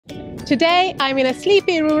Today I'm in a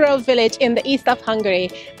sleepy rural village in the east of Hungary.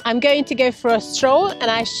 I'm going to go for a stroll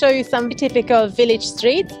and I show you some typical village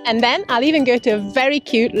streets, and then I'll even go to a very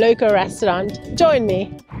cute local restaurant. Join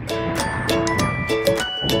me!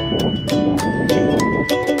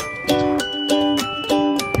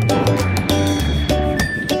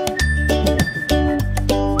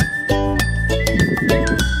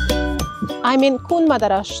 I'm in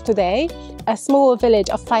Kunmadaras today, a small village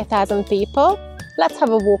of 5,000 people. Let's have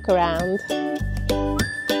a walk around.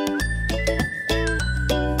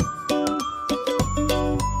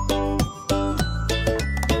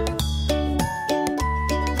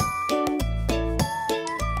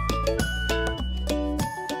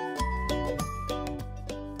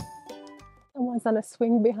 Someone's on a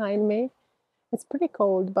swing behind me. It's pretty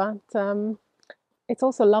cold, but it's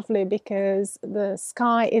also lovely because the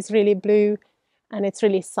sky is really blue and it's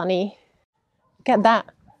really sunny. Look at that.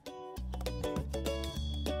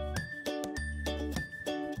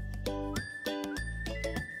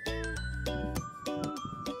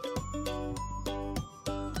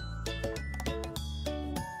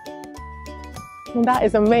 That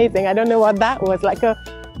is amazing. I don't know what that was, like a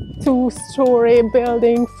two-story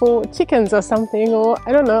building for chickens or something, or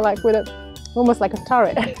I don't know, like with almost like a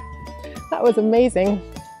turret. That was amazing.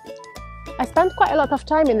 I spent quite a lot of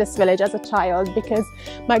time in this village as a child because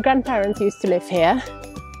my grandparents used to live here,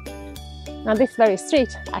 on this very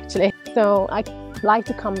street actually. So I like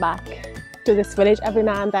to come back to this village every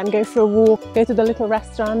now and then, go for a walk, go to the little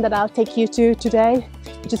restaurant that I'll take you to today,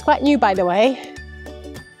 which is quite new by the way.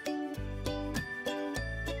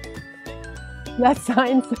 That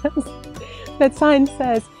sign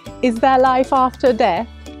says, "Is there life after death?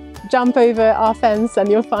 Jump over our fence and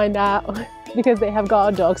you'll find out," because they have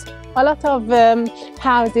guard dogs. A lot of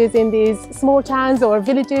houses in these small towns or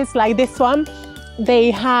villages like this one, they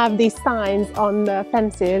have these signs on the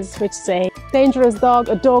fences which say, "Dangerous dog,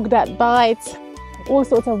 a dog that bites," all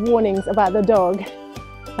sorts of warnings about the dog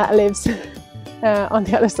that lives on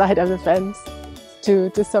the other side of the fence to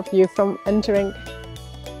stop you from entering.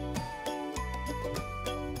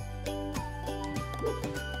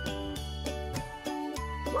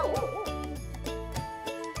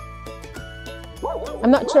 I'm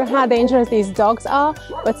not sure how dangerous these dogs are,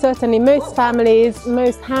 but certainly most families,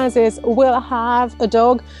 most houses will have a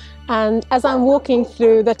dog. And as I'm walking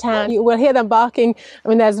through the town, you will hear them barking. I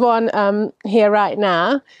mean, there's one here right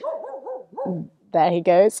now. There he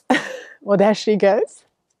goes, or there she goes.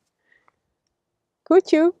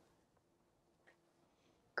 Kuchu.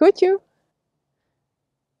 Kuchu.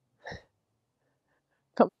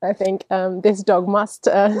 I think this dog must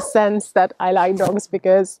sense that I like dogs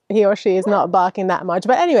because he or she is not barking that much.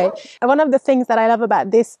 But anyway, one of the things that I love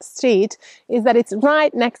about this street is that it's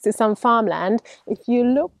right next to some farmland. If you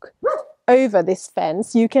look over this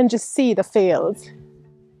fence, you can just see the fields.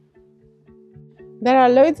 There are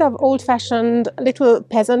loads of old-fashioned little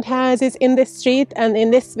peasant houses in this street and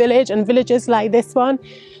in this village and villages like this one.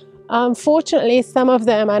 Unfortunately, some of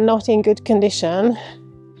them are not in good condition,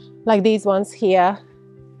 like these ones here.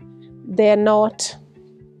 They're not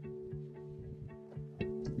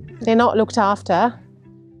looked after.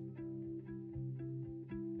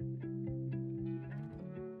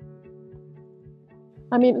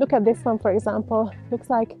 I mean, look at this one, for example. Looks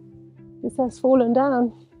like this has fallen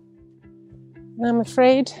down. And I'm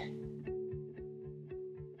afraid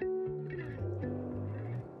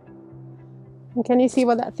and can you see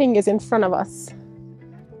what that thing is in front of us?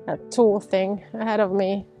 That tall thing ahead of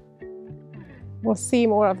me. We'll see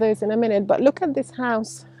more of those in a minute, but look at this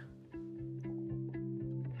house.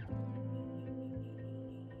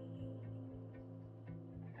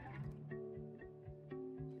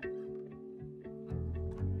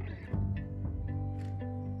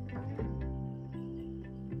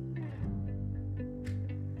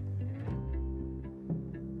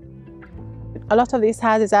 A lot of these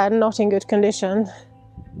houses are not in good condition.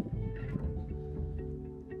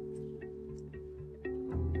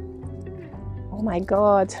 Oh my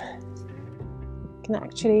God, you can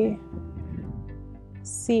actually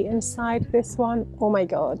see inside this one. Oh my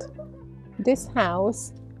God, this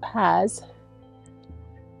house has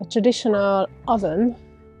a traditional oven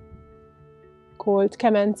called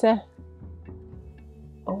kemence.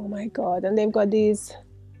 Oh my God, and they've got these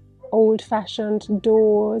old-fashioned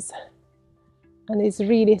doors and these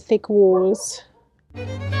really thick walls.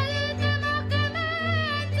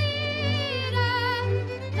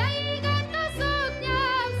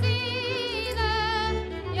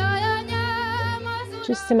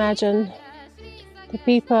 Just imagine the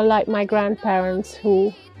people like my grandparents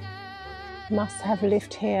who must have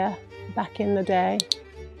lived here back in the day.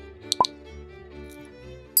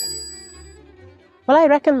 Well, I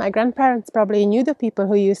reckon my grandparents probably knew the people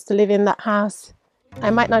who used to live in that house.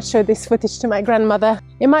 I might not show this footage to my grandmother.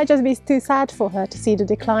 It might just be too sad for her to see the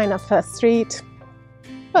decline of her street.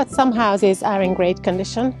 But some houses are in great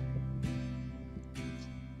condition.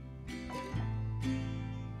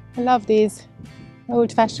 I love these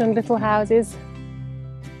old-fashioned little houses.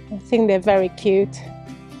 I think they're very cute.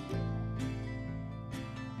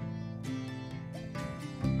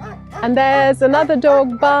 And there's another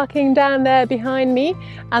dog barking down there behind me,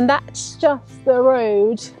 and that's just the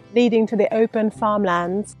road leading to the open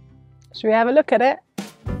farmlands. Should we have a look at it?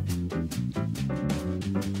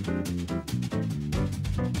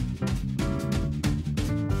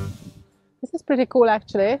 This is pretty cool,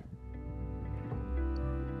 actually.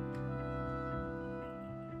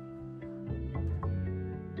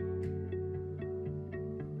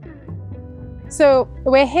 So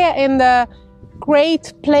we're here in the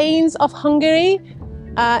Great Plains of Hungary.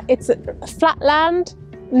 It's a flat land,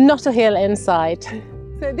 not a hill inside.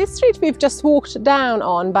 So this street we've just walked down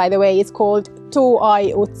on, by the way, is called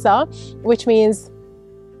Tóaj utca, which means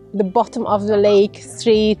the bottom of the lake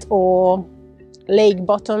street or lake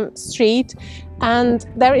bottom street. And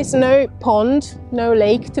there is no pond, no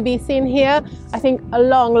lake to be seen here. I think a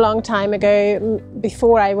long time ago,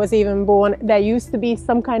 before I was even born, there used to be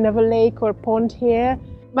some kind of a lake or pond here.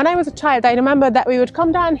 When I was a child, I remember that we would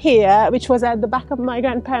come down here, which was at the back of my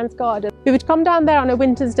grandparents' garden. We would come down there on a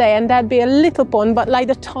winter's day and there'd be a little pond, but like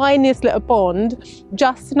the tiniest little pond,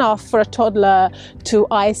 just enough for a toddler to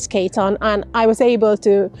ice skate on. And I was able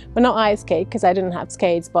to, well, not ice skate because I didn't have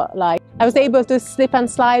skates, but like I was able to slip and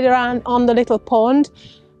slide around on the little pond,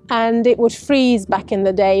 and it would freeze back in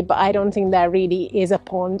the day, but I don't think there really is a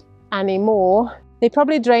pond anymore. They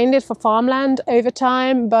probably drained it for farmland over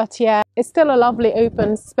time, but yeah, it's still a lovely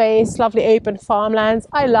open space, lovely open farmlands.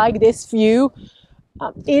 I like this view.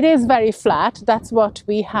 It is very flat. That's what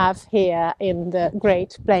we have here in the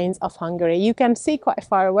Great Plains of Hungary. You can see quite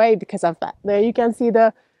far away because of that. There you can see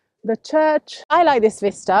the church. I like this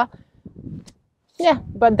vista. Yeah,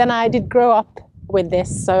 but then I did grow up with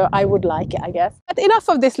this, so I would like it, I guess. But enough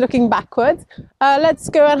of this looking backwards. Let's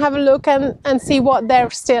go and have a look and see what there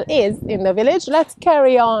still is in the village. Let's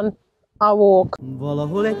carry on our walk.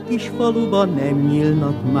 Valahol egy kis faluban nem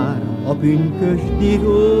nyílnak már a pünkösdi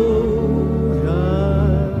rózsák.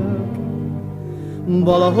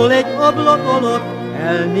 Valahol egy ablak alatt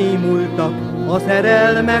elnémultak a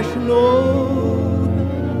szerelmes nóták.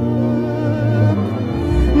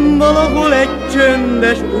 Valahol egy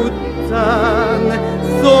csöndes utcán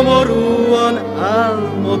szomorúan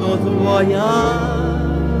álmodozva járok.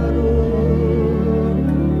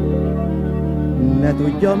 Ne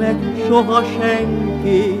tudja meg soha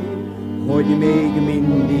senki, hogy még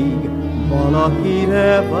mindig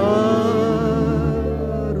valakire várok.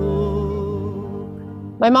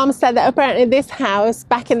 My mom said that apparently this house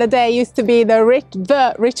back in the day used to be the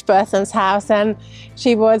rich person's house, and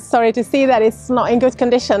she was sorry to see that it's not in good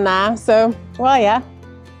condition now. So, well, yeah.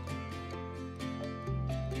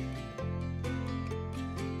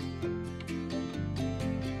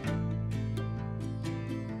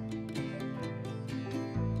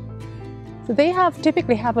 So they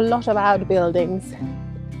typically have a lot of outbuildings,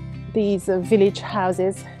 these village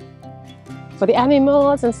houses, for the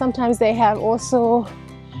animals, and sometimes they have also,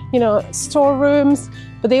 you know, storerooms,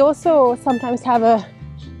 but they also sometimes have a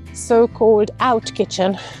so-called out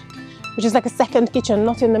kitchen, which is like a second kitchen,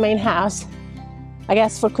 not in the main house, I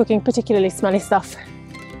guess for cooking particularly smelly stuff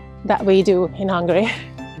that we do in Hungary.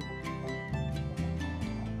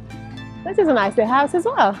 This is a nice little house as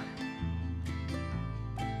well.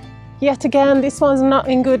 Yet again, this one's not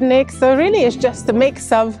in good nick, so really it's just a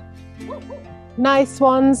mix of nice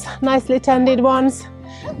ones, nicely tended ones,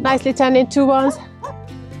 nicely tended two ones.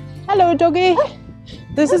 Hello, doggy.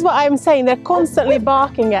 This is what I'm saying, they're constantly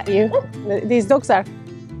barking at you. These dogs are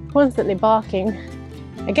constantly barking.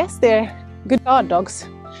 I guess they're good guard dogs.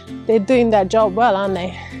 They're doing their job well, aren't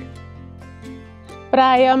they? But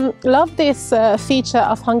I love this feature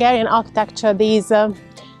of Hungarian architecture, these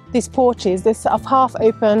porches, this of half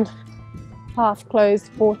open, half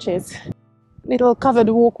closed porches. Little covered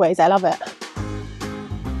walkways, I love it.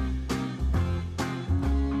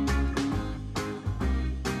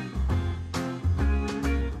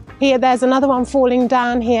 Here, there's another one falling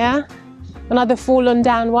down here, another fallen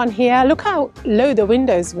down one here. Look how low the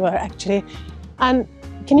windows were actually. And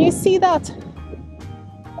can you see that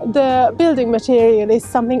the building material is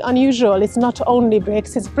something unusual? It's not only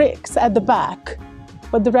bricks, it's bricks at the back,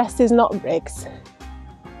 but the rest is not bricks.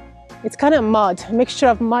 It's kind of mud, a mixture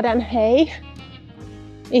of mud and hay.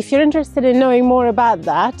 If you're interested in knowing more about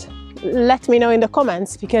that, let me know in the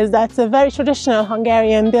comments, because that's a very traditional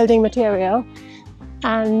Hungarian building material,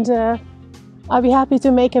 and I'll be happy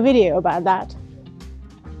to make a video about that.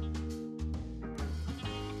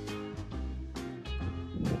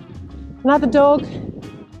 Another dog.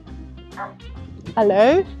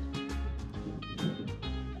 Hello.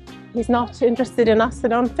 He's not interested in us, I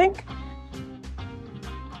don't think.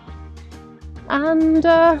 And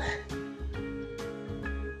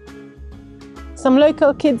some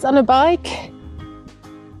local kids on a bike.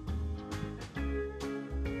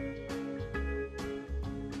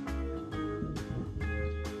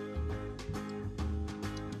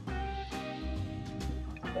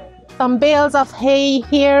 Some bales of hay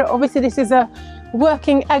here. Obviously this is a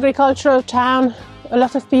working agricultural town. A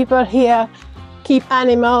lot of people here keep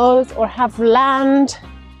animals or have land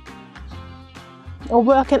or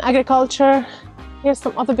work in agriculture. Here's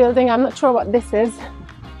some other building. I'm not sure what this is,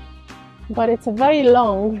 but it's a very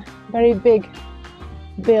long, very big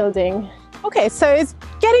building. Okay, so it's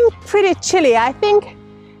getting pretty chilly. I think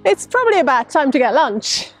it's probably about time to get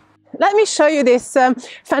lunch. Let me show you this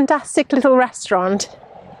fantastic little restaurant.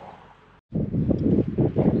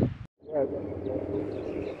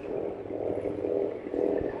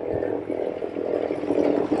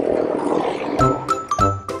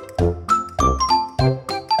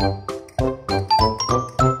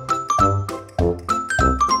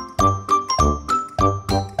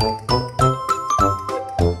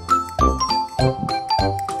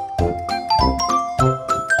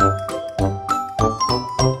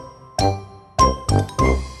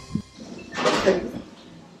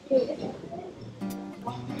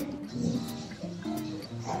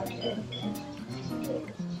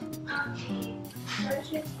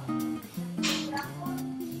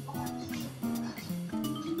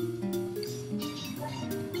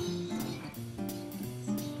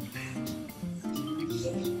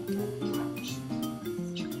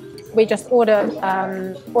 We just ordered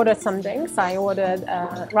some drinks. I ordered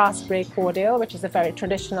raspberry cordial, which is a very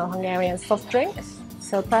traditional Hungarian soft drink.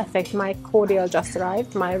 So perfect, my cordial just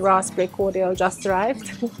arrived, my raspberry cordial just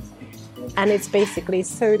arrived. And it's basically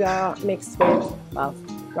soda mixed with, well,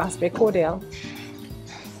 raspberry cordial.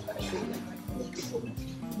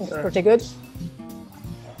 It's pretty good.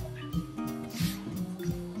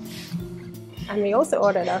 And we also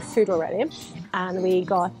ordered our food already. And we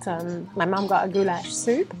got, my mom got a goulash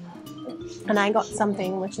soup. And I got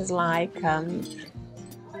something which is like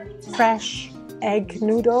fresh egg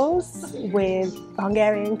noodles with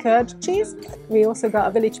Hungarian curd cheese. We also got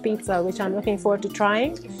a village pizza, which I'm looking forward to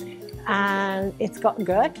trying. And it's got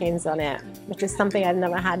gherkins on it, which is something I've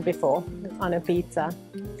never had before on a pizza.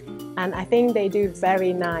 And I think they do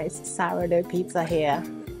very nice sourdough pizza here.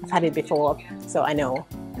 I've had it before, so I know.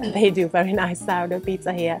 They do very nice sourdough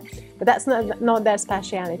pizza here. But that's not their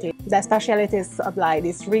speciality. Their speciality is sort of like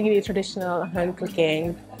this really traditional home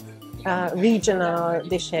cooking, regional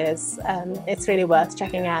dishes. It's really worth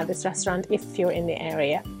checking out this restaurant if you're in the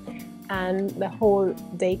area. And the whole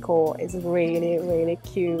decor is really, really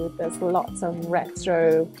cute. There's lots of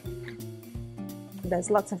retro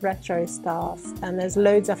stuff, and there's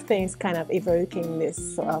loads of things kind of evoking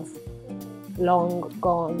this sort of long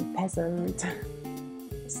gone peasant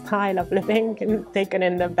style of living, taken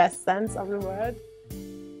in the best sense of the word.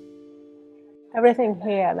 Everything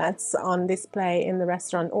here that's on display in the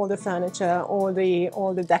restaurant, all the furniture, all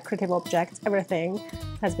the decorative objects, everything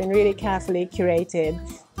has been really carefully curated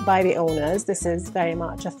by the owners. This is very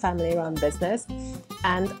much a family-run business,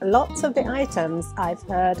 and lots of the items I've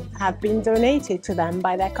heard have been donated to them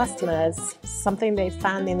by their customers. Something they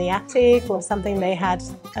found in the attic or something they had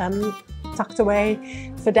tucked away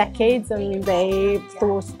for decades, and they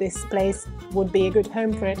thought this place would be a good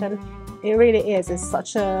home for it, and it really is. It's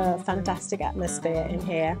such a fantastic atmosphere in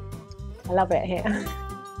here. I love it here.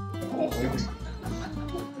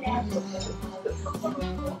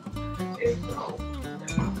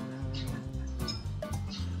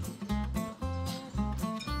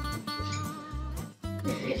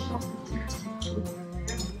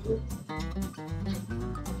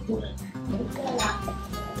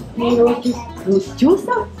 És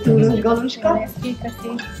jól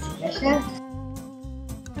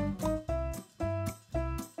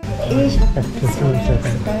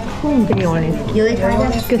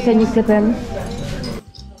néz ki. Köszönjük szépen.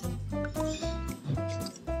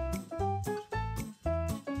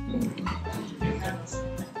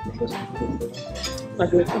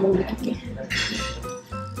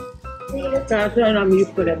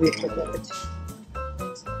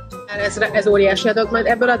 Ez óriási adag, majd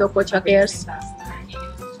ebből adok, hogyha kérsz.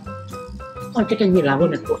 Csak egy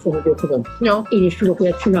világon, akkor fogok, tudom. Jó. Én is tudok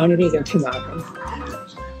olyat csinálni, régen csináltam.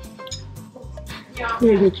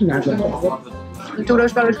 Végül csinálom.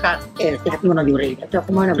 Túros galuskát? Tehát jó nagyon régen, csak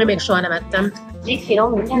majdnem. Még soha nem ettem. Még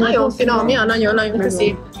finom? Nagyon finom, ja, nagyon-nagyon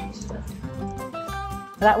köszi.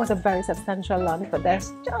 That was a very substantial lunch, but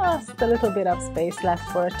there's just a little bit of space left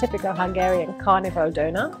for a typical Hungarian carnival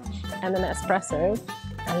donut and an espresso.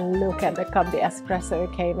 And look at the cup the espresso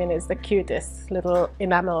came in. It's the cutest little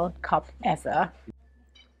enamel cup ever.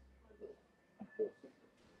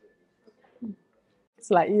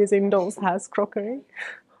 It's like using doll's house crockery.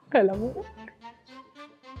 I love it.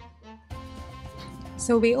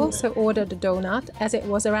 So we also ordered a donut as it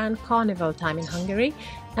was around carnival time in Hungary,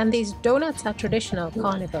 and these donuts are traditional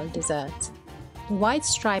carnival desserts. The white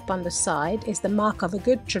stripe on the side is the mark of a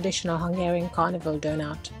good traditional Hungarian carnival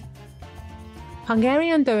donut.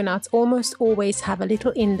 Hungarian donuts almost always have a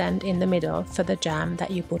little indent in the middle for the jam that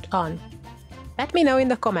you put on. Let me know in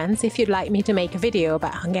the comments if you'd like me to make a video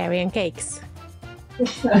about Hungarian cakes.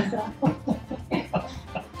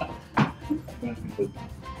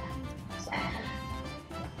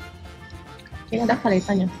 Én oda felé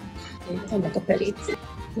tanya. Ennek a felét.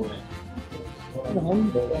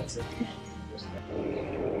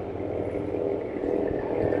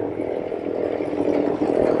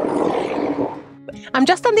 I'm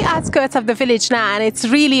just on the outskirts of the village now, and it's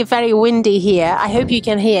really very windy here. I hope you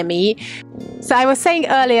can hear me. So I was saying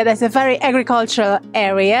earlier there's a very agricultural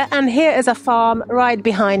area, and here is a farm right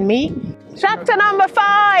behind me. Tractor number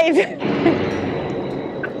 5!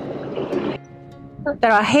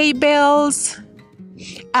 There are hay bales,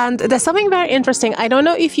 and there's something very interesting. I don't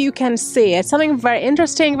know if you can see it. Something very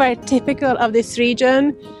interesting, very typical of this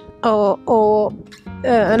region, or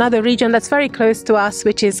another region that's very close to us,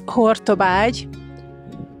 which is Hortobágy.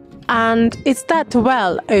 And it's that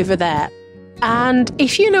well over there. And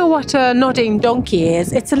if you know what a nodding donkey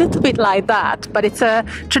is, it's a little bit like that, but it's a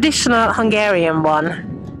traditional Hungarian one.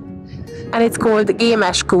 And it's called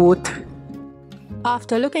Gémeskút.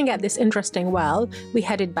 After looking at this interesting well, we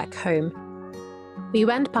headed back home. We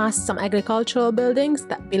went past some agricultural buildings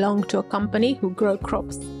that belong to a company who grow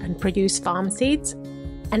crops and produce farm seeds,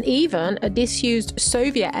 and even a disused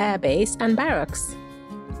Soviet airbase and barracks.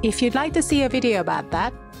 If you'd like to see a video about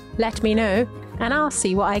that, let me know and I'll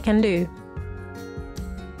see what I can do.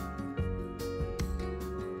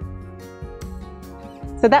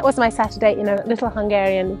 So that was my Saturday in a little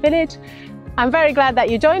Hungarian village. I'm very glad that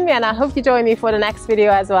you joined me, and I hope you join me for the next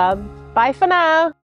video as well. Bye for now!